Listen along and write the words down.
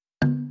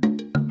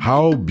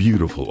How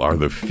beautiful are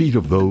the feet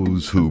of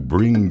those who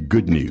bring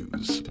good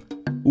news.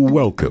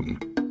 Welcome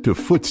to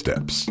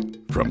Footsteps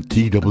from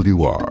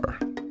TWR.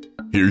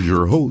 Here's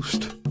your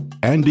host,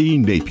 Andy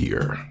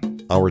Napier.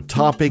 Our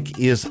topic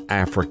is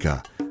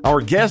Africa.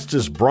 Our guest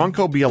is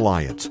BRANKO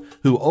BJELAJAC,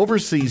 who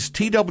oversees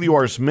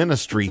TWR's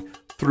ministry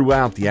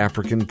throughout the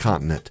African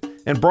continent.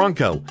 And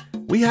BRANKO,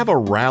 we have a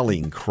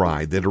rallying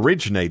cry that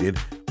originated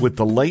with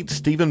the late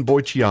Stephen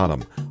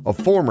Boychiatum, a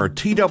former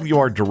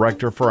TWR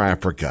director for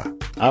Africa.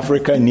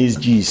 Africa needs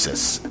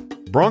Jesus.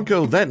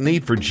 BRANKO, that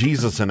need for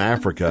Jesus in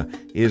Africa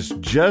is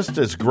just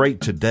as great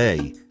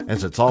today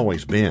as it's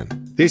always been.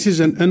 This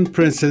is an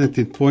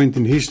unprecedented point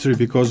in history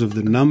because of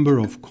the number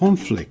of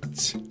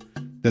conflicts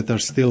that are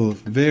still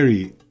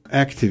very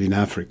active in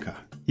Africa.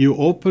 You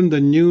open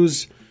the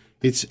news,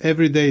 it's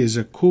every day is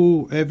a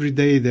coup, every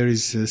day there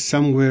is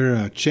somewhere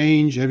a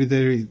change, every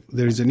day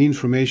there is an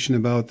information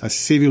about a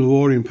civil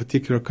war in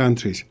particular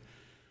countries.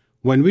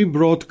 When we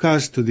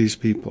broadcast to these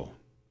people,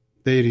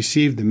 they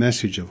receive the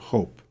message of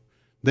hope.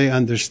 They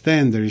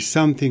understand there is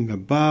something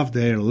above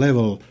their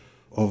level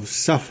of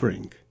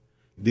suffering.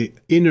 The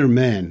inner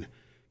man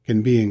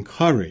can be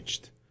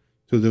encouraged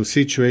to the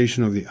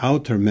situation of the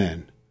outer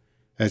man,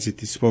 as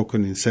it is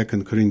spoken in 2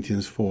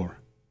 Corinthians 4.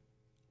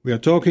 We are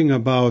talking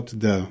about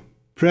the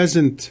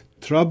present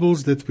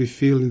troubles that we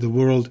feel in the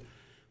world,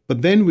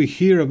 but then we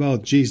hear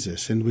about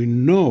Jesus and we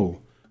know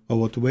of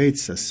what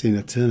waits us in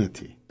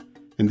eternity.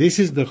 And this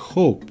is the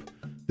hope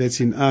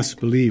that's in us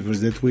believers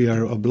that we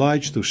are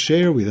obliged to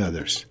share with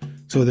others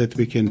so that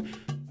we can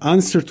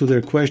answer to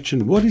their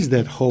question, what is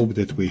that hope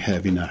that we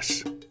have in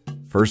us?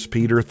 1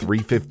 Peter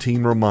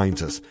 3:15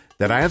 reminds us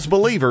that as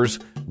believers,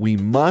 we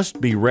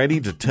must be ready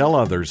to tell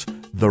others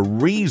the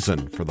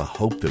reason for the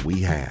hope that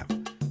we have.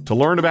 To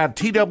learn about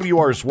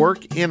TWR's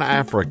work in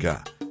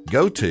Africa,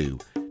 go to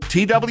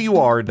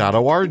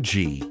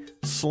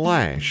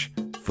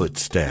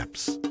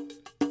twr.org/footsteps.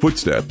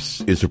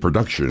 Footsteps is a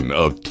production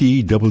of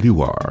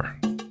TWR.